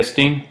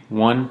Testing,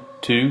 1,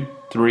 2,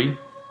 3,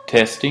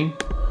 testing.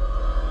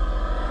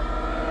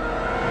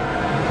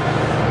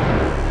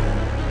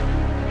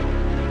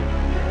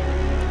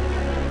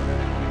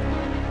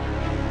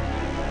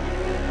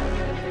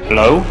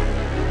 Hello?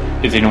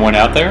 Is anyone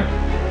out there?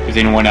 Is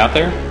anyone out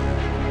there?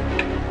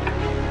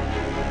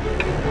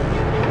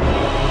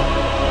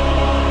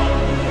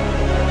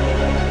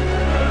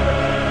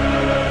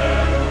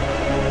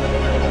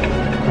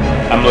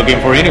 I'm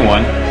looking for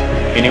anyone.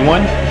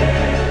 Anyone?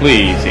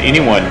 Please,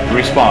 anyone,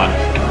 respond.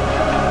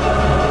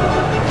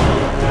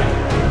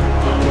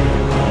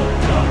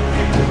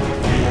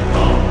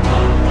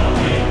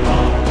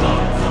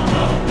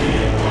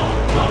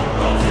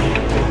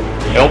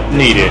 Help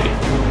needed.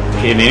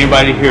 Can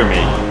anybody hear me?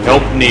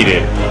 Help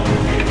needed.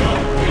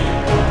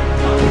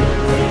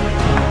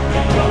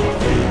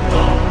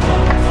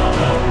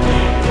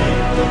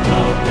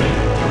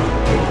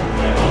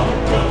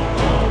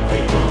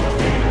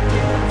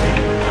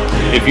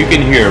 If you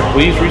can hear,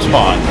 please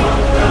respond.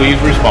 Please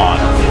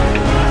respond.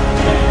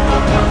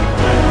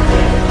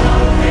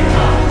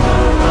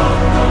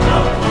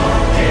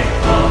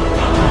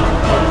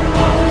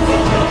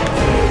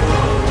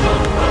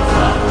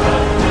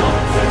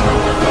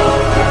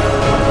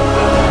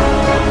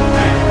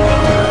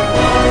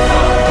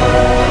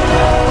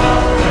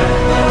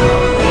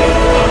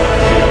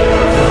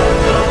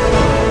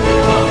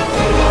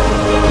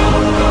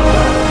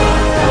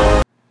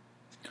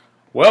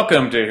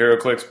 Welcome to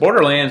HeroClix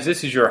Borderlands.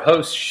 This is your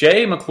host,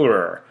 Shay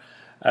McClure.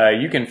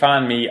 You can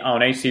find me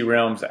on AC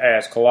Realms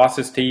as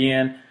Colossus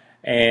TN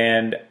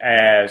and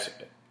as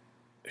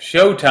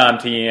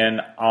Showtime TN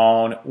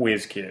on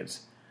WizKids.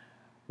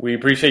 We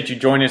appreciate you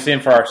joining us in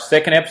for our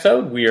second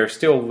episode. We are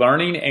still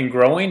learning and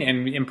growing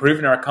and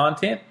improving our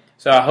content,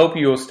 so I hope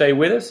you will stay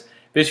with us.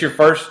 If this is your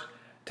first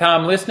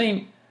time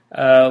listening,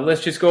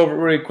 let's just go over it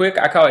really quick.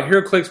 I call it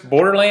HeroClix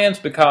Borderlands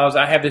because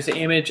I have this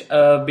image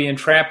of being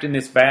trapped in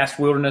this vast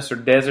wilderness or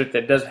desert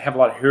that doesn't have a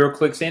lot of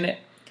HeroClix in it.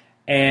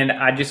 And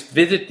I just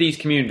visit these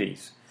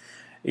communities,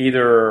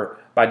 either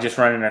by just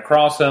running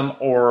across them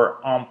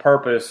or on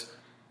purpose.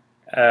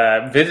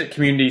 Visit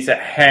communities that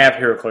have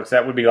HeroClix.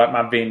 That would be like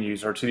my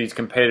venues or to these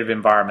competitive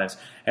environments.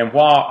 And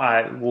while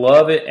I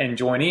love it and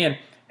join in,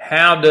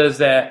 how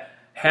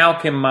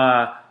can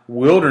my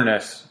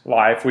wilderness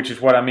life, which is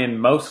what I'm in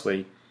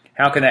mostly,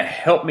 how can that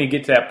help me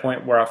get to that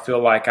point where I feel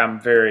like I'm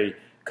very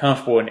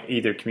comfortable in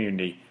either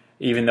community,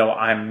 even though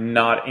I'm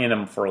not in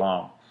them for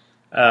long?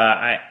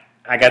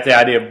 I got the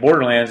idea of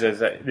Borderlands as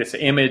this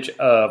image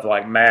of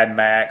like Mad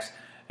Max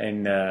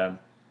and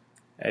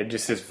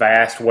just this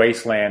vast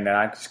wasteland that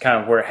I just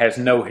kind of where it has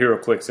no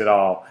HeroClix at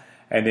all,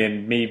 and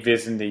then me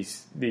visiting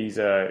these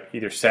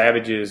either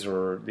savages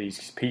or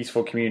these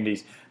peaceful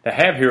communities that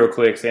have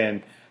HeroClix,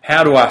 and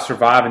how do I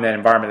survive in that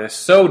environment that's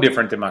so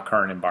different than my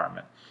current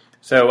environment?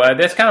 So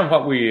that's kind of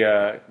what we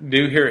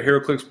do here at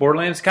HeroClix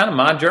Borderlands. It's kind of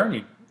my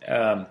journey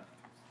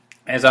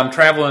as I'm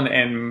traveling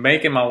and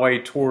making my way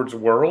towards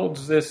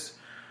Worlds this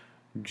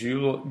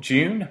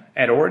June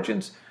at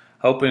Origins,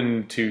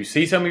 hoping to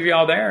see some of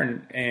y'all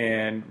there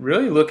and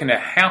really looking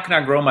at how can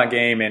I grow my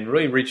game and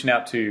really reaching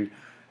out to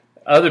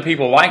other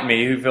people like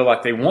me who feel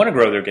like they want to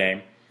grow their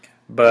game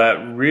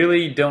but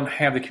really don't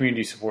have the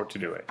community support to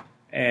do it.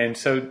 And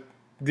so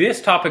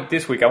this topic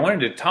this week I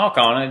wanted to talk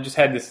on, I just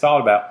had this thought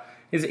about,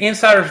 is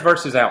insiders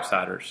versus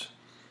outsiders.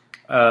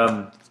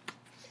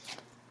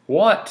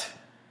 What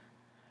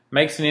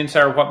makes an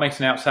insider, what makes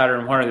an outsider,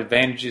 and what are the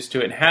advantages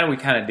to it, and how do we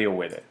kind of deal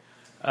with it?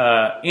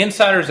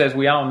 Insiders, as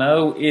we all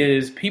know,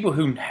 is people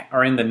who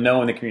are in the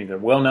know in the community. They're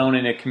well known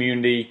in a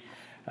community,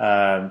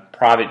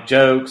 private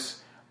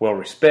jokes, well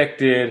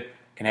respected,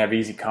 can have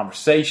easy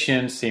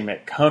conversations, seem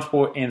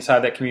comfortable inside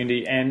that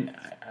community. And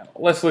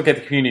let's look at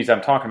the communities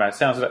I'm talking about. It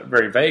sounds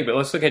very vague, but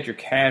let's look at your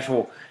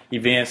casual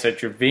events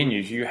at your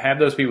venues. You have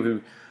those people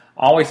who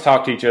always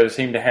talk to each other,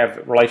 seem to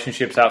have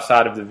relationships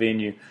outside of the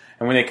venue,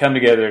 and when they come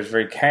together, there's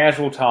very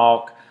casual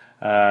talk,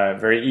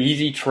 very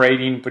easy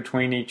trading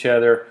between each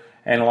other,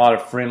 and a lot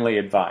of friendly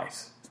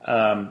advice.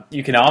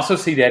 You can also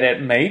see that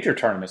at major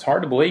tournaments.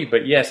 Hard to believe,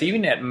 but yes,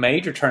 even at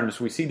major tournaments,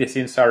 we see this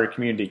insider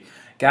community.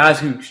 Guys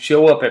who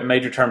show up at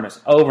major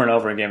tournaments over and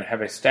over again,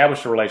 have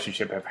established a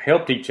relationship, have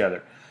helped each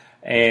other,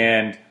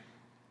 and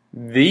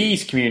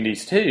these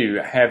communities,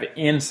 too, have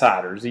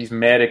insiders, these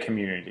meta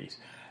communities.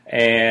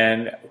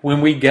 And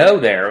when we go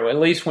there, at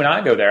least when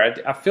I go there,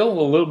 I feel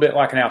a little bit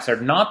like an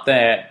outsider. Not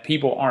that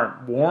people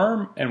aren't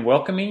warm and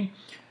welcoming,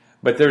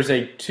 but there's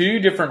two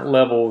different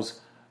levels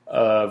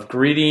of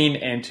greeting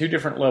and two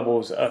different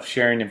levels of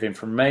sharing of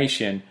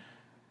information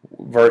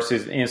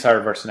versus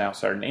insider versus an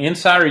outsider. An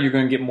insider, you're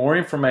going to get more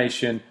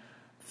information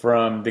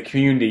from the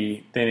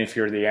community than if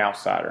you're the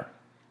outsider.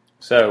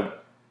 So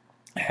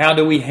how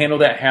do we handle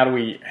that?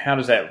 How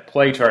does that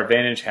play to our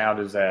advantage? How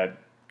does that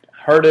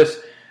hurt us?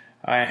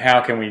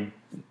 How can we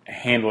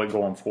handle it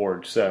going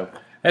forward? So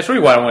that's really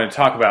what I want to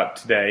talk about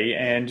today,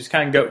 and just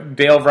kind of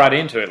delve right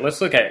into it.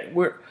 Let's look at it.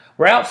 We're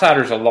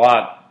outsiders a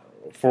lot.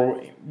 For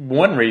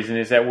one reason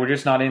is that we're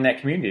just not in that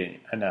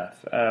community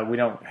enough. We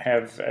don't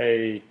have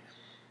a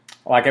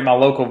like at my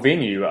local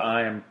venue,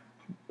 I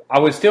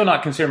would still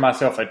not consider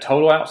myself a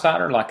total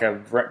outsider, like a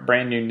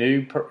brand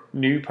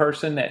new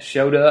person that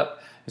showed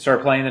up and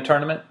started playing the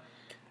tournament.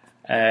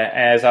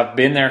 As I've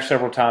been there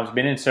several times,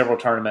 been in several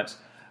tournaments,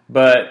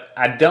 but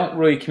I don't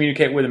really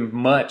communicate with them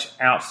much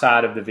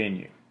outside of the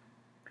venue.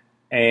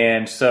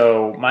 And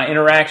so my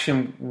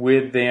interaction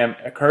with them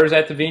occurs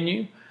at the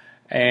venue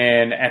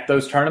and at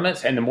those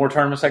tournaments. And the more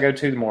tournaments I go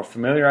to, the more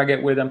familiar I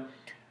get with them.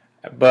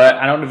 But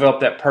I don't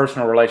develop that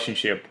personal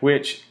relationship,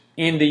 which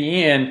in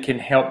the end can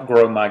help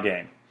grow my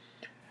game.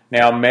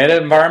 Now, meta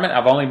environment,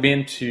 I've only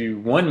been to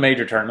one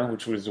major tournament,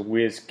 which was the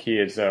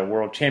WizKids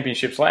World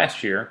Championships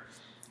last year.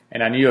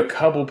 And I knew a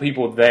couple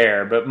people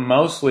there, but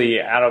mostly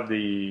out of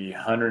the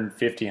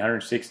 150,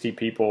 160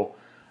 people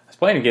I was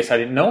playing against, I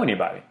didn't know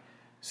anybody.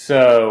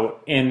 So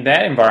in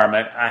that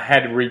environment, I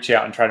had to reach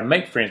out and try to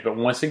make friends. But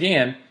once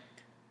again,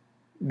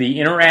 the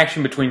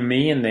interaction between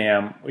me and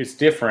them is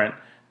different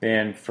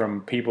than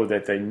from people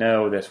that they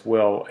know that's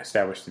well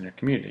established in their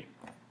community.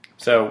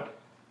 So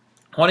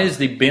what is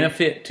the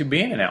benefit to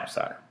being an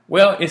outsider?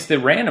 Well, it's the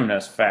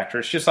randomness factor.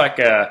 It's just like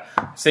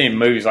seeing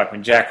movies, like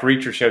when Jack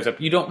Reacher shows up.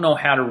 You don't know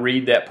how to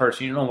read that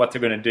person. You don't know what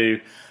they're going to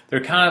do.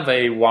 They're kind of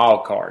a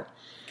wild card.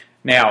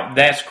 Now,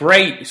 that's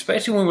great,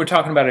 especially when we're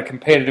talking about a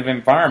competitive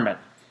environment,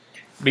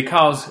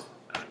 because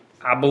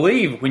I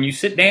believe when you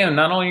sit down,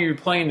 not only are you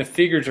playing the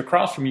figures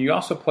across from you, you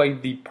also play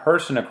the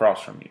person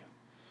across from you.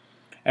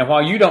 And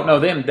while you don't know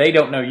them, they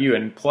don't know you.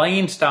 And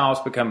playing styles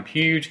become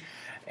huge,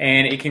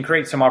 and it can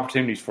create some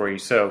opportunities for you.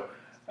 So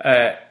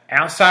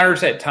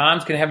outsiders at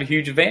times can have a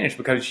huge advantage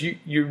because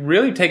you're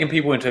really taking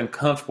people into an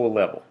uncomfortable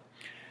level.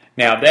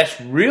 Now,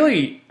 that's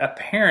really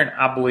apparent,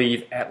 I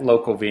believe, at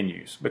local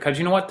venues because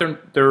you know what?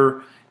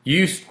 They're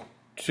used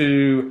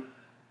to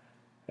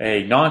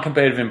a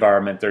non-competitive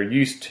environment. They're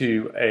used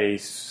to a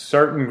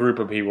certain group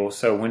of people.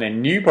 So when a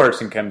new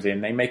person comes in,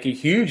 they make a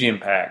huge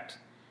impact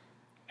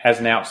as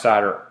an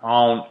outsider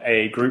on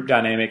a group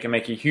dynamic and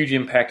make a huge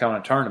impact on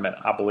a tournament,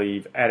 I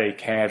believe, at a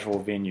casual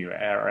venue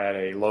or at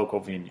a local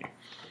venue.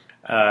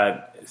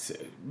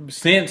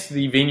 Since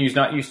the venue's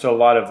not used to a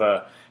lot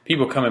of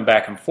people coming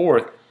back and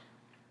forth,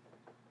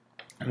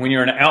 when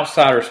you're an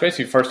outsider,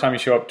 especially the first time you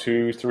show up,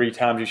 2-3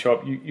 times you show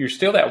up, you're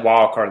still that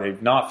wild card.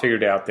 They've not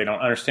figured out. They don't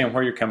understand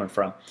where you're coming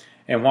from.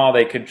 And while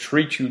they could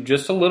treat you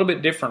just a little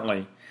bit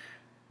differently,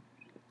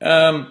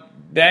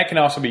 that can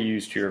also be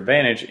used to your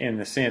advantage in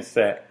the sense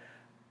that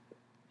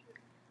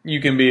you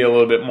can be a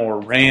little bit more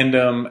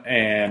random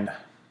and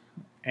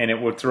it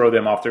would throw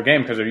them off their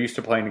game because they're used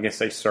to playing against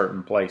a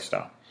certain play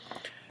style.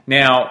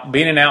 Now,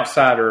 being an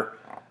outsider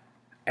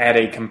at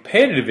a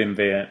competitive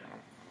event,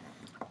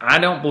 I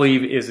don't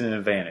believe is an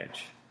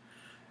advantage.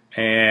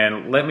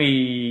 And let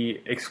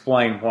me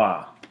explain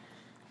why.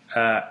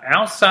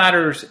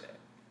 Outsiders'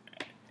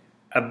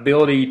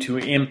 ability to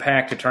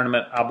impact a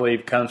tournament, I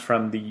believe, comes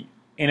from the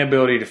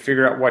inability to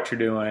figure out what you're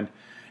doing,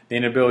 the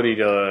inability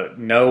to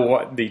know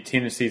what the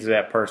tendencies of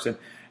that person,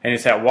 and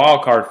it's that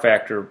wild card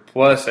factor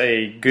plus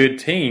a good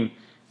team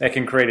that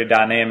can create a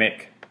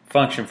dynamic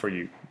function for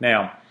you.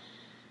 Now,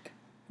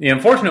 the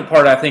unfortunate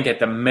part, I think, at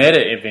the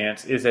meta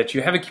events is that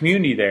you have a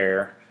community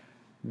there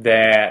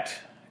that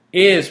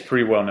is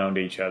pretty well known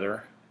to each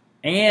other,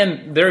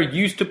 and they're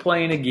used to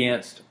playing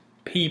against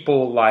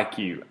people like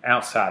you,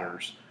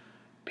 outsiders,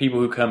 people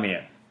who come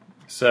in.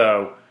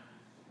 So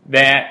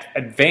that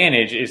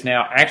advantage is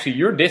now actually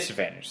your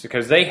disadvantage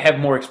because they have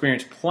more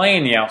experience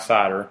playing the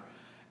outsider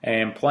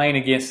and playing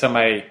against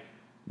somebody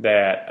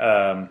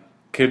that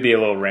could be a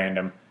little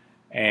random,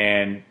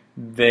 and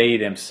they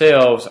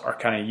themselves are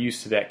kind of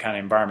used to that kind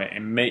of environment,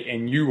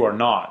 and you are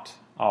not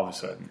all of a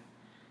sudden,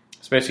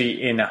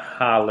 especially in a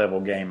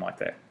high-level game like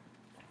that.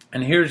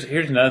 And here's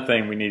another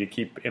thing we need to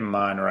keep in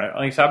mind, or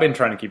at least I've been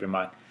trying to keep in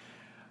mind.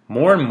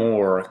 More and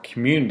more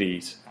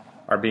communities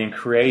are being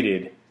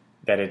created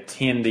that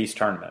attend these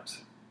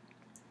tournaments.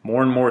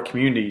 More and more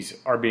communities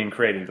are being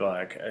created.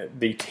 Like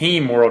the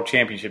Team World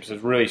Championships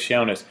has really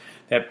shown us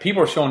that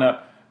people are showing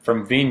up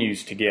from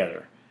venues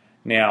together.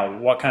 Now,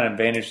 what kind of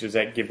advantage does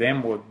that give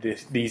them? Well,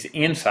 these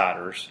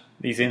insiders,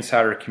 these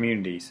insider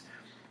communities,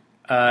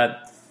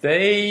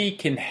 they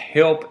can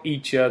help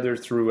each other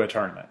through a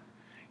tournament,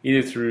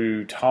 either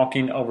through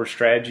talking over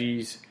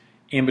strategies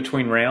in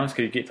between rounds,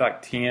 because you get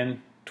like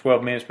 10,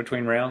 12 minutes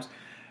between rounds,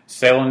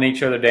 settling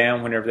each other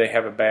down whenever they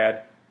have a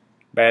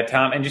bad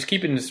time, and just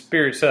keeping the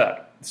spirits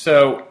up.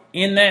 So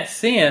in that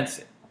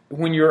sense,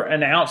 when you're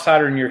an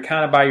outsider and you're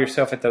kind of by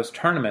yourself at those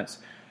tournaments,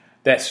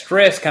 that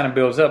stress kind of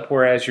builds up,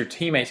 whereas your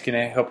teammates can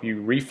help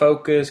you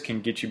refocus,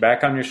 can get you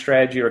back on your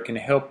strategy, or can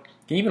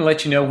even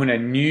let you know when a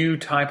new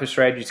type of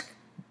strategy is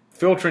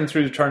filtering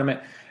through the tournament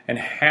and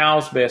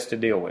how's best to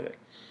deal with it.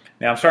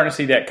 Now, I'm starting to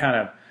see that kind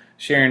of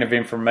sharing of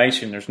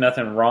information. There's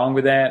nothing wrong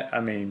with that. I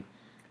mean,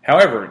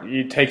 however,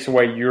 it takes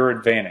away your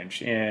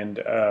advantage. And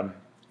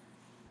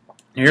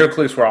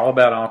HeroClix, we're all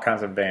about all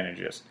kinds of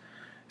advantages.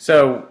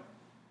 So,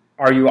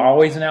 are you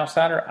always an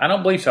outsider? I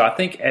don't believe so. I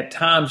think at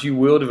times you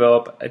will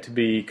develop to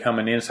become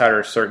an insider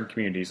of certain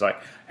communities.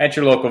 Like at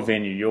your local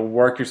venue, you'll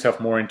work yourself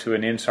more into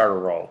an insider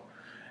role.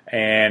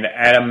 And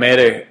at a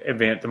meta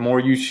event, the more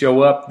you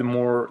show up,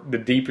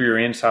 the deeper your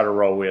insider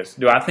role is.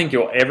 Do I think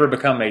you'll ever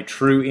become a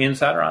true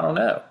insider? I don't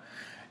know.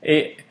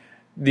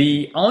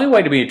 The only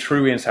way to be a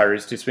true insider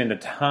is to spend the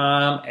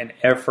time and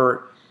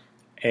effort,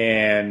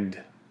 and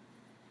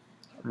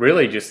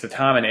really just the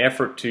time and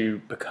effort to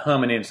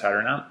become an insider.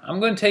 And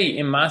I'm going to tell you,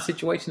 in my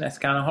situation, that's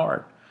kind of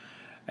hard.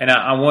 And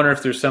I wonder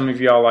if there's some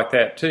of y'all like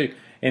that too,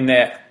 in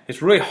that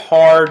it's really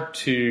hard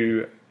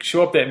to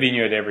show up that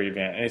venue at every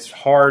event. And it's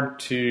hard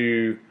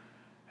to,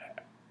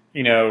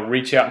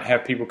 reach out and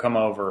have people come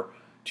over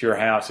to your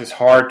house. It's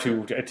hard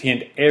to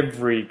attend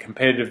every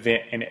competitive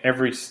event in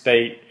every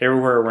state,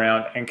 everywhere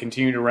around, and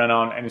continue to run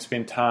on and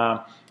spend time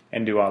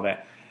and do all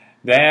that.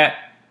 That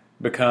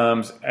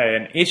becomes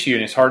an issue,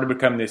 and it's hard to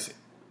become this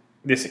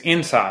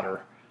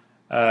insider.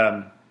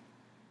 And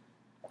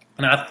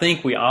I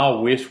think we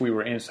all wish we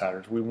were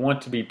insiders. We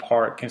want to be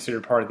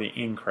considered part of the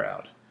in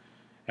crowd.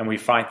 And we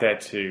fight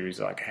that too. It's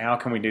like, how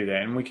can we do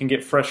that? And we can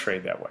get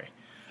frustrated that way.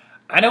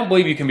 I don't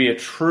believe you can be a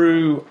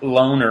true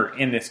loner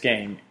in this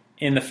game,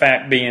 in the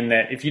fact being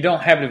that if you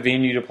don't have a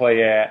venue to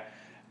play at,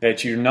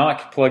 that you're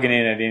not plugging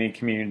in at any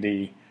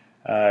community,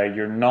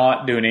 you're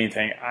not doing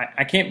anything.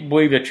 I can't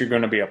believe that you're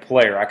going to be a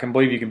player. I can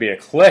believe you can be a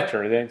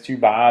collector, that you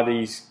buy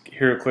these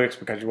HeroClix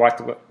because you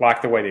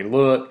like the way they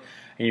look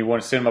and you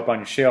want to set them up on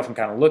your shelf and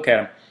kind of look at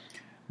them.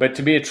 But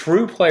to be a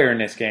true player in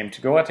this game, to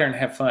go out there and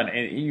have fun,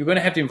 you're going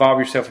to have to involve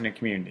yourself in the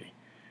community.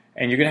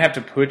 And you're going to have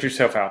to put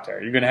yourself out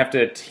there. You're going to have to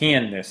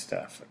attend this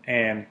stuff.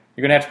 And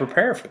you're going to have to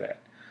prepare for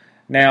that.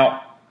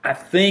 Now, I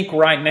think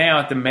right now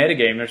at the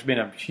metagame, there's been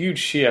a huge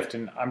shift,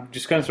 and I'm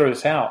just going to throw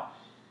this out,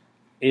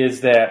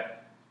 is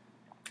that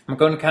I'm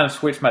going to kind of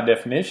switch my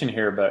definition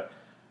here, but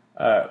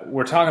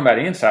we're talking about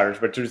insiders,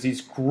 but there's these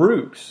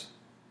groups,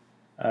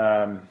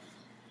 I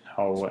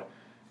don't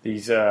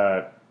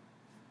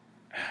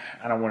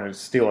want to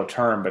steal a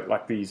term, but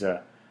like these,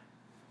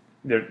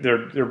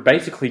 they're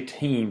basically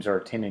teams are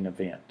attending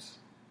events.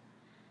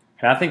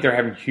 And I think they're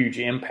having huge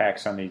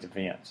impacts on these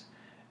events.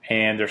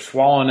 And they're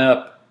swallowing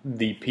up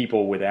the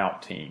people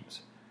without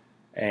teams.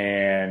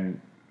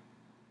 And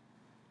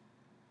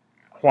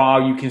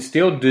while you can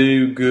still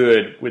do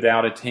good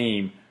without a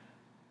team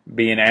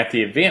being at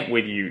the event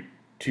with you,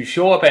 to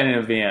show up at an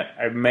event,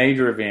 a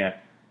major event,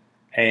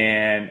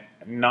 and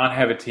not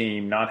have a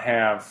team, not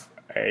have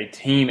a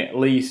team at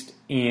least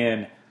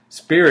in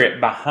spirit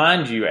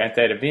behind you at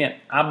that event,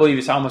 I believe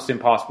it's almost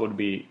impossible to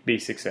be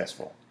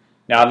successful.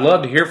 Now, I'd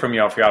love to hear from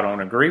y'all if y'all don't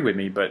agree with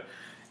me, but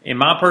in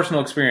my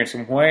personal experience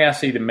and the way I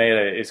see the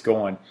meta is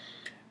going,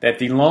 that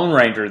the Lone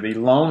Ranger, the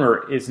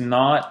loner, is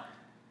not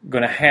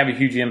going to have a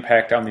huge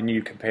impact on the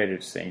new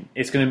competitive scene.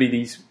 It's going to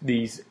be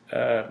these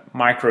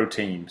micro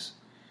teams,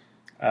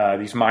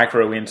 these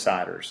micro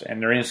insiders, and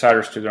they're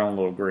insiders to their own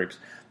little groups.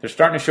 They're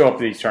starting to show up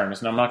at these tournaments,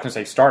 and I'm not going to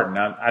say starting.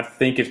 I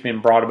think it's been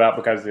brought about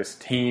because of this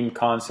team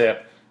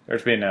concept.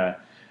 There's been a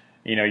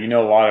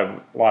lot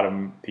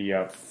of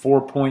the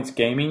 4 Points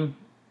Gaming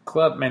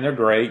Club. Man, they're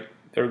great.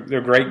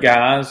 They're great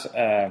guys,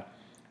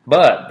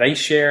 but they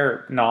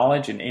share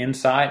knowledge and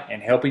insight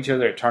and help each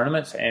other at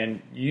tournaments.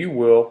 And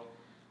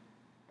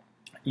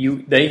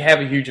they have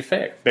a huge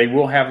effect. They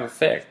will have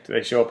effect.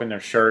 They show up in their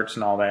shirts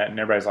and all that, and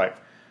everybody's like,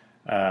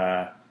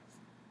 "How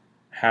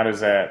does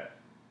that?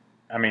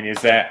 I mean,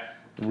 is that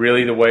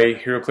really the way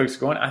HeroClix is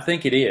going?" I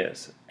think it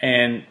is.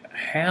 And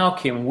how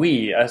can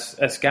we,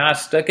 us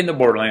guys stuck in the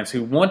Borderlands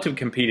who want to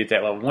compete at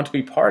that level, want to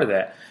be part of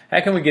that, how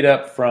can we get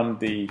up from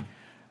the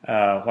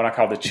what I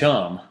call the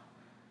chum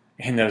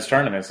in those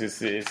tournaments?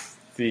 It's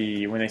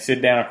when they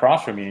sit down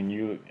across from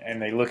you and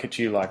they look at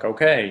you like,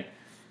 okay,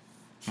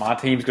 my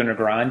team's going to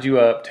grind you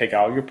up, take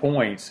all your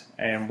points,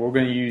 and we're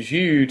going to use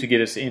you to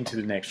get us into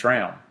the next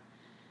round.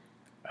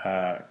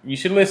 You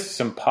should listen to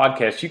some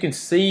podcasts. You can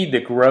see the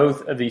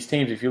growth of these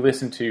teams if you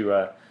listen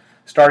to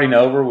Starting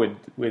Over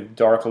with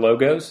Dark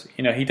Logos.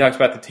 He talks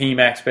about the team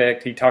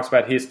aspect. He talks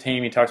about his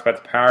team. He talks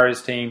about the power of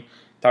his team.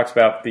 He talks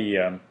about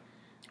the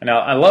and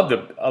I love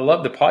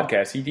the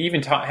podcast. He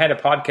even had a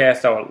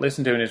podcast I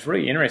listened to, and it's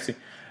really interesting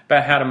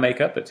about how to make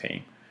up a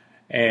team.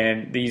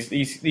 And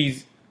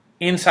these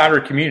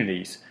insider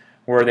communities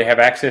where they have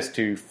access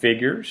to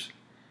figures.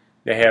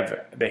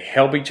 They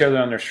help each other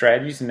on their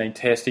strategies, and they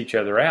test each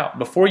other out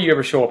before you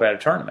ever show up at a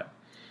tournament.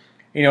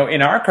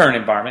 In our current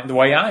environment, the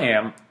way I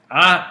am,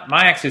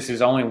 my access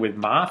is only with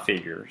my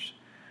figures.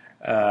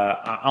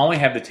 I only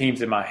have the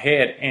teams in my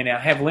head, and I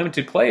have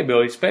limited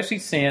playability, especially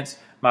since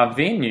my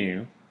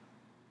venue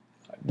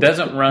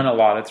doesn't run a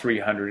lot of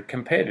 300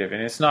 competitive,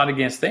 and it's not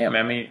against them.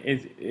 I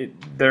mean,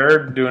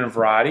 they're doing a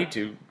variety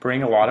to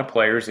bring a lot of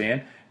players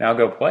in, and I'll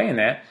go play in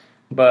that.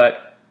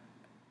 But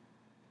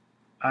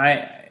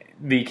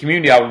the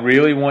community I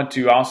really want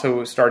to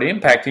also start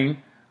impacting,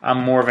 I'm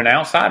more of an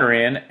outsider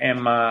in,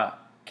 and my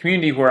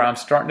community where I'm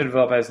starting to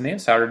develop as an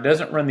insider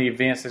doesn't run the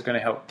events that's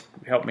going to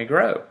help me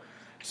grow.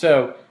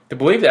 So to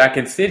believe that I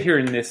can sit here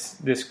in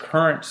this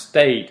current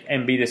state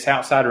and be this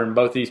outsider in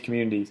both these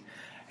communities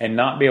and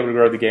not be able to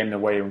grow the game the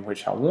way in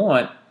which I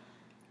want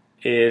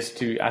is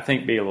to, I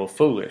think, be a little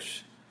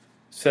foolish.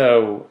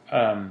 So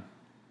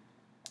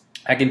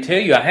I can tell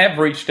you I have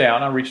reached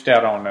out. I reached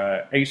out on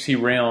HC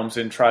Realms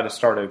and tried to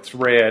start a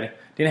thread.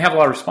 Didn't have a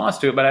lot of response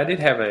to it, but I did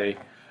have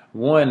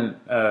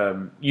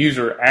one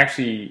user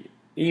actually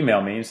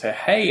email me and say,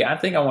 "Hey, I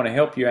think I want to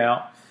help you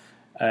out."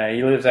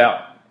 He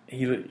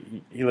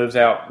lives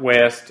out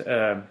west,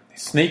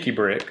 Sneaky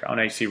Brick on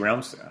HC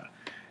Realms,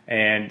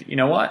 and you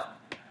know what?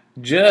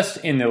 Just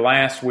in the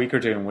last week or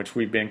two in which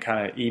we've been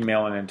kind of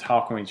emailing and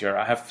talking with each other,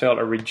 I have felt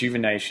a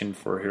rejuvenation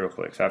for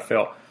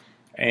HeroClix.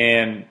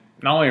 And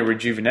not only a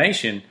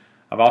rejuvenation,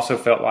 I've also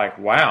felt like,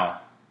 wow,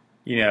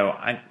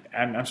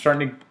 I'm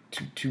starting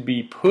to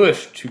be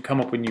pushed to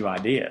come up with new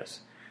ideas,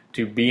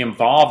 to be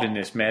involved in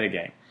this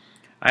metagame.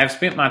 I have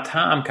spent my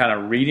time kind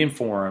of reading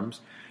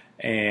forums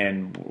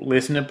and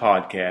listening to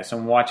podcasts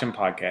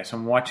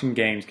and watching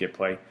games get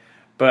played.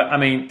 But, I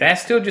mean,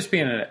 that's still just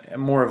being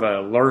more of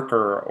a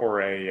lurker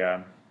or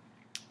a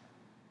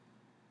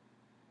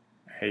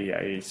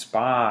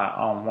spy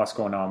on what's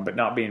going on, but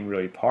not being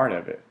really part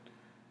of it.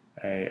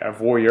 A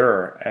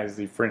voyeur, as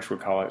the French would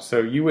call it.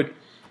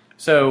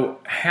 So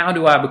how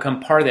do I become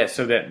part of that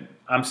so that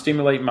I'm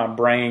stimulating my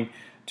brain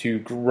to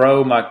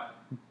grow my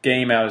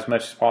game out as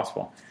much as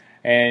possible?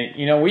 And,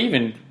 we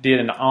even did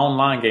an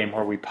online game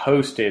where we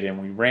posted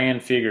and we ran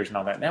figures and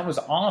all that. And that was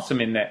awesome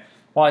in that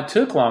while it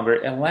took longer,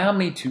 it allowed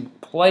me to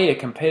play a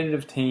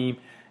competitive team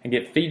and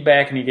get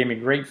feedback, and he gave me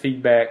great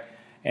feedback.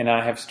 And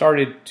I have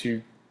started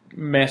to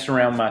mess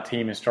around my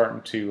team and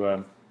starting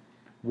to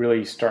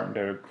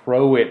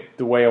grow it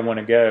the way I want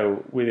to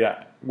go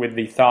with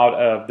the thought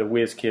of the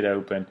WizKid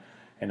Open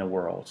and the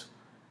Worlds.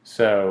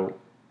 So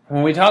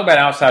when we talk about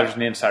outsiders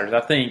and insiders,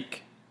 I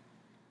think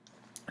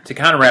to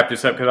kind of wrap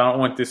this up, because I don't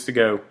want this to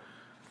go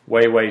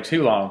way, way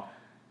too long,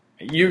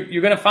 you're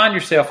going to find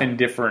yourself in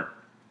different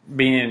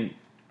being.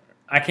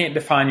 I can't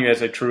define you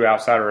as a true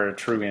outsider or a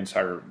true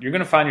insider. You're going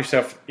to find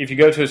yourself, if you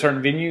go to a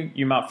certain venue,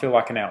 you might feel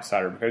like an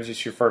outsider because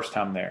it's your first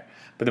time there.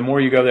 But the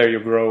more you go there,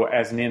 you'll grow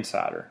as an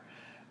insider.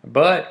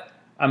 But,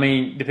 I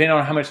mean, depending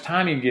on how much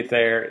time you get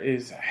there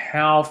is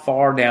how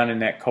far down in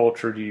that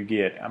culture do you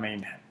get. I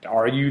mean,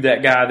 are you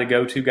that guy, the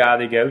go-to guy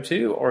they go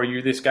to, or are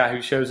you this guy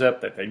who shows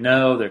up that they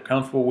know, they're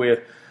comfortable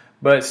with,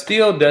 but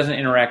still doesn't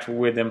interact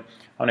with them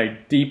on a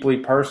deeply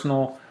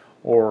personal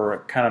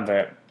or kind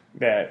of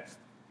that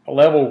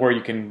level where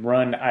you can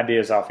run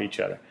ideas off each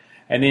other.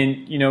 And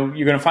then, you're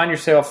going to find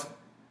yourself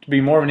to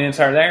be more of an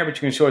insider there, but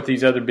you can show at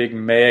these other big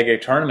mega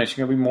tournaments,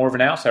 you're going to be more of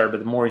an outsider. But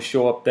the more you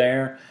show up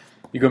there,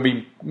 you're going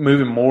to be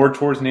moving more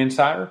towards an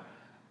insider.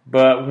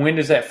 But when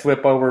does that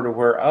flip over to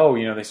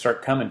where, they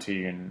start coming to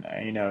you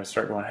and,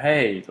 start going,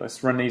 hey,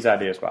 let's run these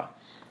ideas by.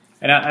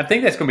 And I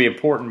think that's going to be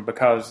important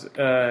because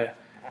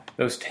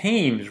those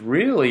teams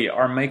really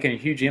are making a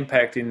huge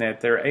impact in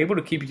that they're able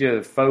to keep each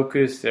other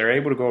focused. They're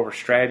able to go over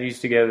strategies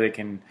together. They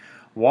can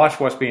watch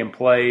what's being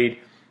played.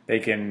 They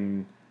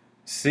can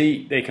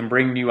see, they can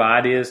bring new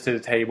ideas to the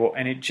table.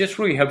 And it just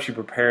really helps you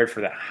prepare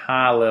for that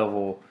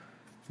high-level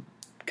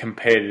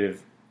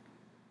competitive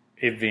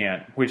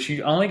event, which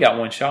you only got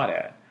one shot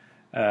at.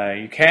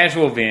 Your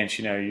casual events,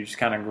 you just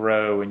kind of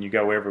grow and you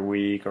go every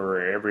week or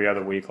every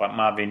other week. Like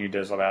my venue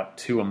does about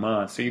 2 a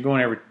month. So you're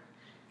going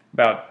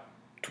about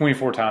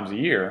 24 times a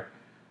year.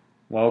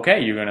 Well,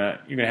 okay, you're gonna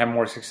have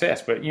more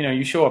success. But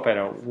you show up at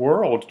a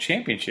world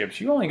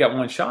championships, you only got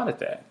one shot at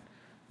that.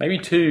 Maybe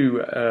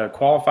 2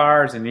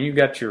 qualifiers, and then you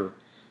got your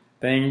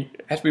thing. You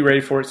have to be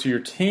ready for it. So your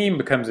team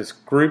becomes this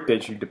group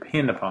that you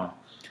depend upon.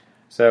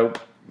 So,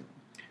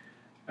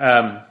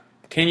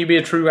 can you be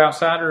a true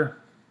outsider?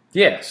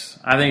 Yes,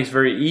 I think it's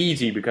very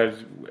easy because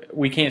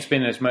we can't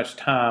spend as much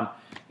time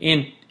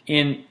in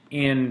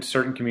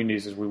certain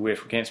communities as we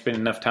wish. We can't spend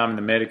enough time in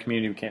the meta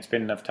community. We can't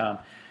spend enough time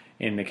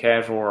in the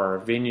casual or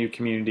venue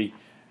community.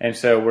 And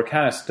so we're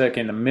kind of stuck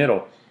in the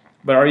middle.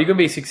 But are you going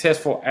to be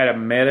successful at a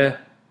meta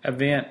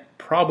event?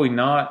 Probably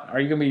not. Are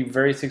you going to be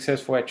very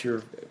successful at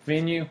your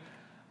venue?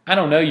 I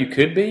don't know. You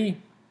could be.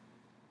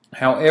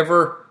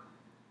 However,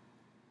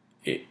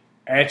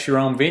 at your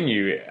own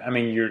venue, I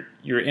mean,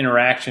 your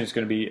interaction is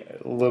going to be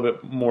a little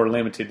bit more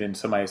limited than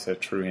somebody that's a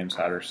true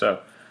insider. So,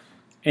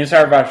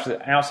 insider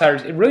versus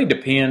outsiders, it really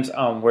depends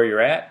on where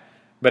you're at.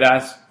 But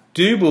I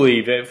do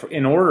believe that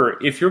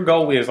if your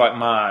goal is like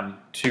mine,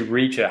 to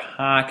reach a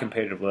high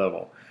competitive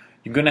level,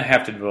 you're going to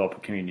have to develop a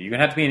community. You're going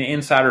to have to be an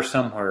insider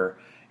somewhere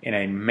in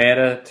a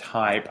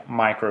meta-type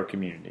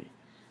micro-community.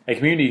 A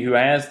community who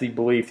has the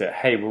belief that,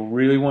 hey, we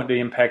really want to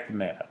impact the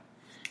meta.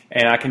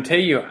 And I can tell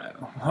you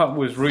what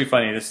was really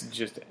funny, this is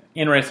just an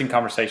interesting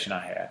conversation I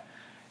had,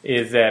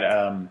 is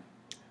that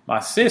my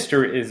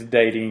sister is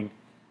dating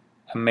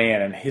a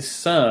man, and his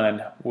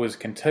son was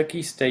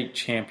Kentucky State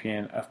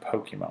Champion of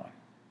Pokemon.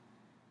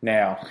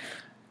 Now,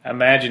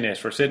 imagine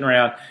this. We're sitting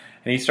around,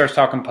 and he starts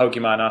talking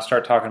Pokemon, and I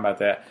start talking about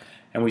that.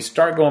 And we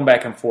start going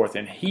back and forth,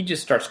 and he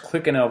just starts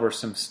clicking over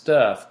some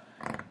stuff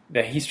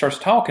that he starts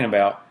talking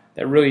about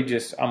that really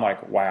just, I'm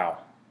like, wow,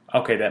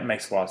 okay, that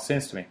makes a lot of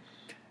sense to me.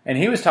 And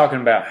he was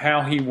talking about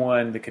how he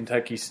won the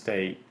Kentucky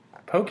State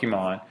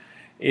Pokemon,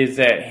 is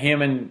that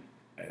him and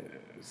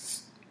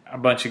a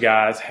bunch of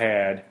guys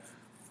had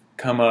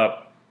come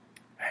up,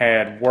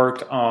 had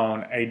worked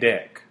on a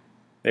deck.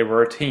 They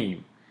were a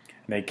team.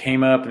 And they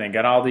came up and they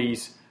got all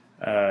these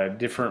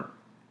different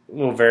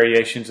little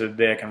variations of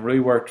the deck and really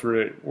worked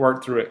through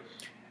it.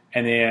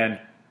 And then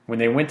when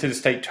they went to the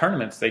state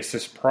tournaments, they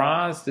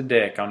surprised the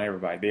deck on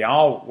everybody. They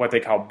all, what they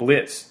call,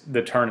 blitz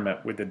the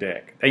tournament with the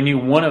deck. They knew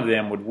one of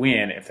them would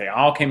win if they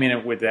all came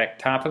in with that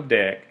type of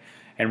deck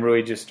and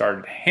really just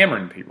started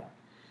hammering people.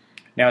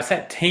 Now, it's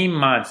that team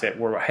mindset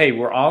where, hey,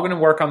 we're all going to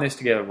work on this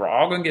together. We're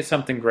all going to get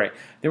something great.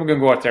 Then we're going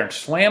to go out there and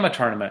slam a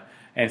tournament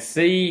and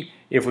see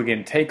if we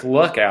can take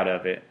luck out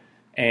of it,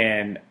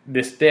 and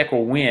this deck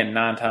will win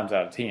 9 times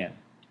out of 10.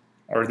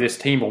 Or this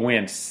team will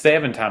win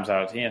 7 times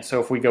out of 10. So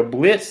if we go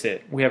blitz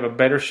it, we have a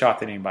better shot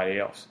than anybody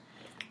else.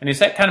 And it's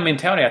that kind of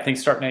mentality, I think,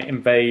 starting to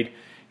invade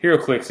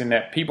HeroClix, in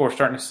that people are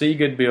starting to see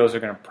good builds.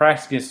 They're going to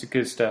practice against the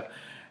good stuff,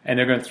 and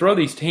they're going to throw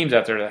these teams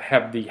out there that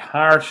have the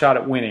higher shot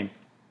at winning,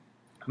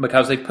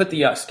 because they put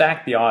the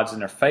stack the odds in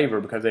their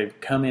favor, because they've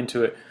come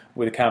into it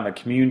with a kind of a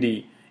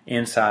community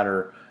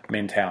insider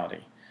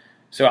mentality.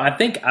 So I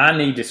think I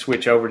need to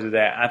switch over to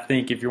that. I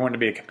think if you want to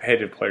be a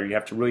competitive player, you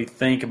have to really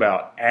think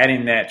about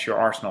adding that to your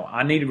arsenal.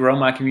 I need to grow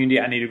my community.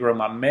 I need to grow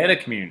my meta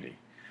community.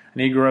 I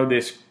need to grow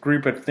this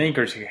group of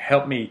thinkers who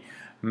help me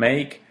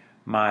make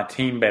my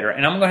team better.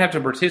 And I'm going to have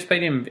to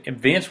participate in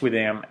events with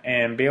them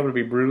and be able to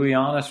be brutally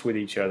honest with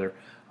each other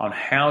on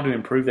how to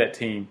improve that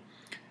team.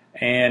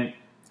 And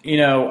you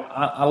know,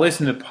 I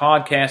listen to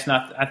podcasts,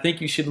 and I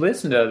think you should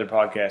listen to other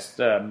podcasts.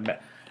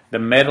 The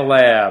Meta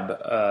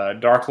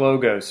Lab, Dark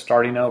Logos,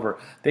 Starting Over.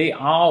 They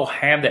all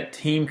have that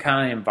team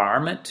kind of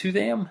environment to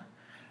them.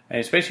 And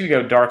especially if you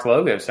go Dark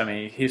Logos, I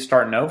mean, his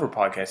Starting Over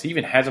podcast. He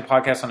even has a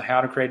podcast on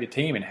how to create a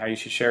team and how you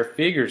should share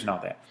figures and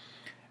all that.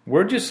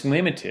 We're just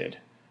limited.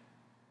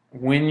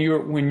 When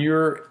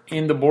you're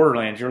in the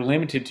Borderlands, you're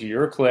limited to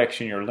your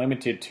collection, you're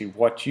limited to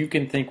what you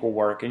can think will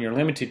work, and you're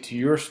limited to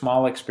your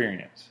small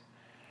experience.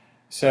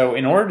 So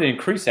in order to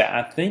increase that,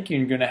 I think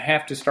you're going to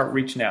have to start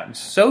reaching out. And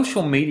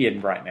social media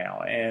right now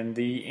and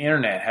the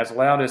internet has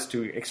allowed us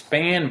to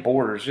expand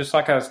borders, just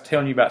like I was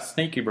telling you about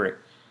Sneaky Brick.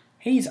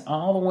 He's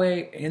all the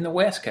way in the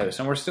West Coast,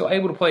 and we're still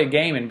able to play a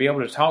game and be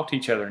able to talk to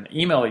each other and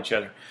email each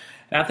other.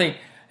 And I think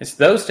it's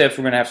those steps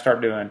we're going to have to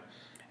start doing.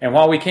 And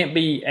while we can't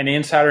be an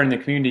insider in the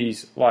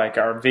communities like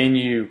our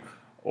venue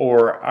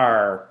or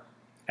our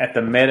at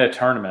the meta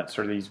tournaments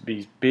or these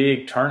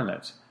big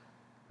tournaments,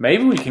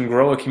 maybe we can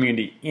grow a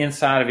community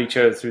inside of each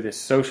other through this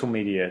social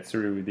media,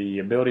 through the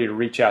ability to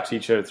reach out to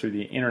each other through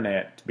the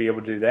internet, to be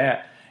able to do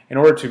that in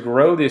order to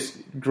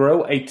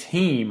grow a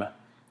team,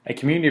 a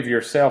community of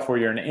yourself where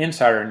you're an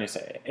insider and it's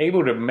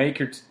able to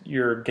make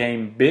your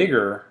game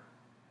bigger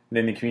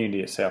than the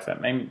community itself.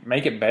 That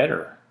make it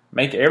better,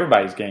 make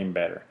everybody's game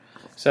better.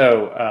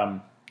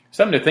 So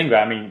something to think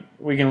about. I mean,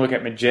 we can look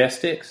at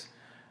Majestics.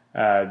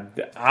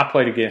 I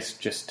played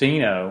against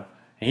Justino,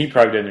 and he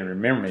probably doesn't even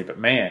remember me, but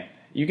man,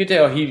 you could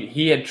tell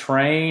he had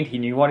trained, he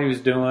knew what he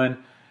was doing,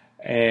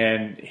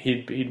 and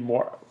he'd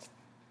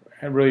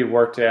really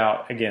worked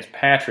out against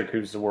Patrick,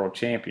 who's the world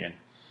champion.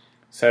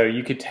 So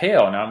you could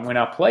tell, and when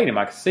I played him,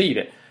 I could see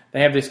that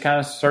they have this kind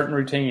of certain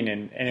routine,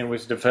 and it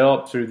was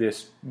developed through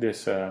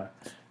this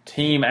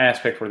team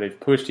aspect where they've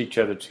pushed each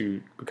other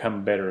to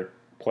become better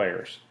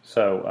players.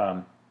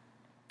 So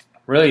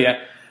really,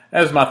 that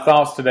was my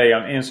thoughts today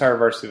on insider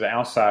versus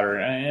outsider.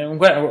 And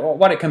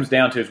what it comes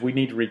down to is we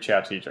need to reach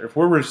out to each other. If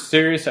we're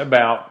serious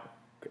about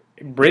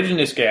bridging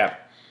this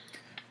gap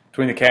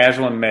between the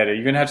casual and meta,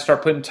 you're going to have to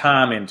start putting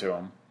time into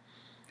them.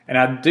 And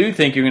I do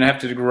think you're going to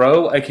have to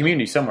grow a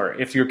community somewhere.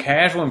 If your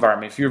casual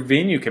environment, if your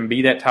venue can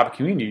be that type of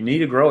community, you need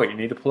to grow it. You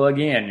need to plug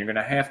in. You're going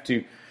to have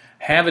to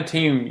have a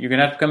team. You're going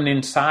to have to become an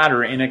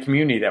insider in a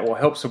community that will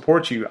help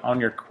support you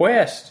on your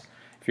quest.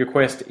 If your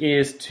quest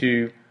is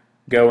to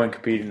go and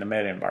compete in the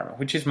meta environment,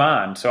 which is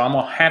mine. So I'm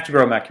going to have to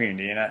grow my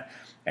community.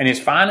 And it's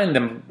finding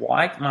the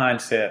like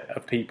mindset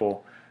of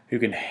people who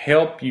can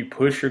help you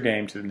push your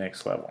game to the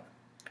next level.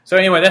 So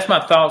anyway, that's my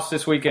thoughts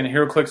this week in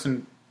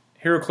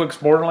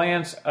HeroClix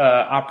Borderlands.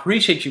 I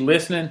appreciate you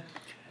listening.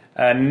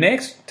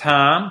 Next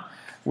time,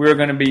 we're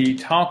going to be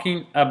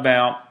talking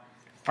about,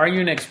 are you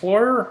an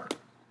explorer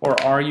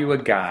or are you a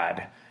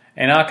guide?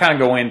 And I'll kind of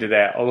go into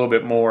that a little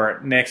bit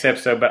more next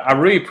episode. But I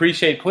really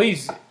appreciate it.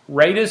 Please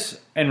rate us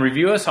and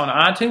review us on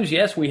iTunes.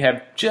 Yes, we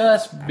have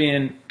just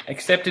been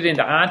accepted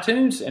into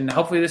iTunes, and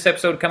hopefully this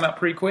episode will come out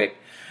pretty quick.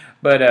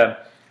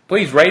 But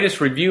please rate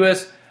us, review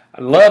us.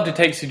 I love to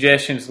take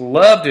suggestions.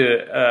 Love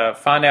to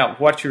find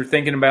out what you're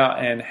thinking about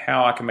and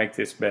how I can make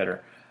this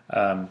better.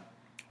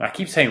 I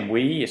keep saying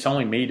we. It's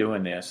only me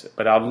doing this.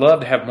 But I'd love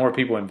to have more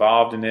people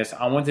involved in this.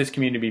 I want this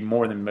community to be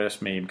more than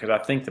just me, because I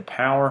think the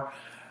power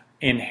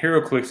in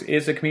HeroClix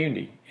is a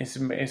community. It's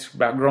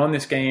about growing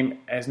this game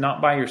as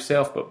not by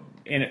yourself, but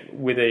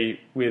with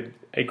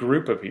a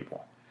group of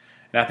people.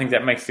 And I think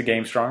that makes the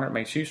game stronger. It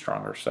makes you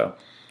stronger. So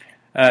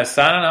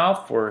signing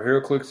off for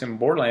HeroClix and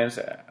Borderlands.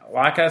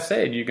 Like I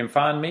said, you can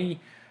find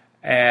me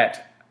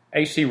at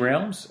HC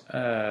Realms.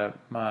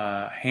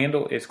 My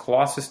handle is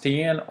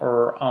ColossusTN,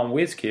 or on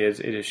WizKids,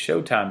 it is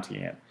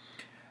ShowtimeTN.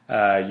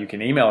 You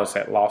can email us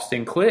at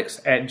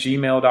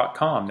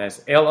lostinclicks@gmail.com. That's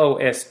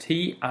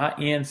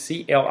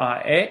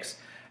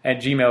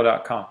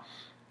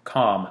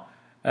LOSTINCLIX@gmail.com.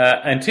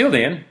 Until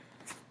then,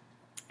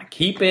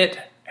 keep it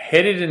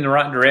headed in the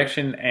right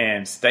direction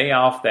and stay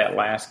off that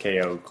last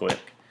KO click.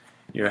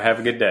 You have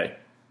a good day.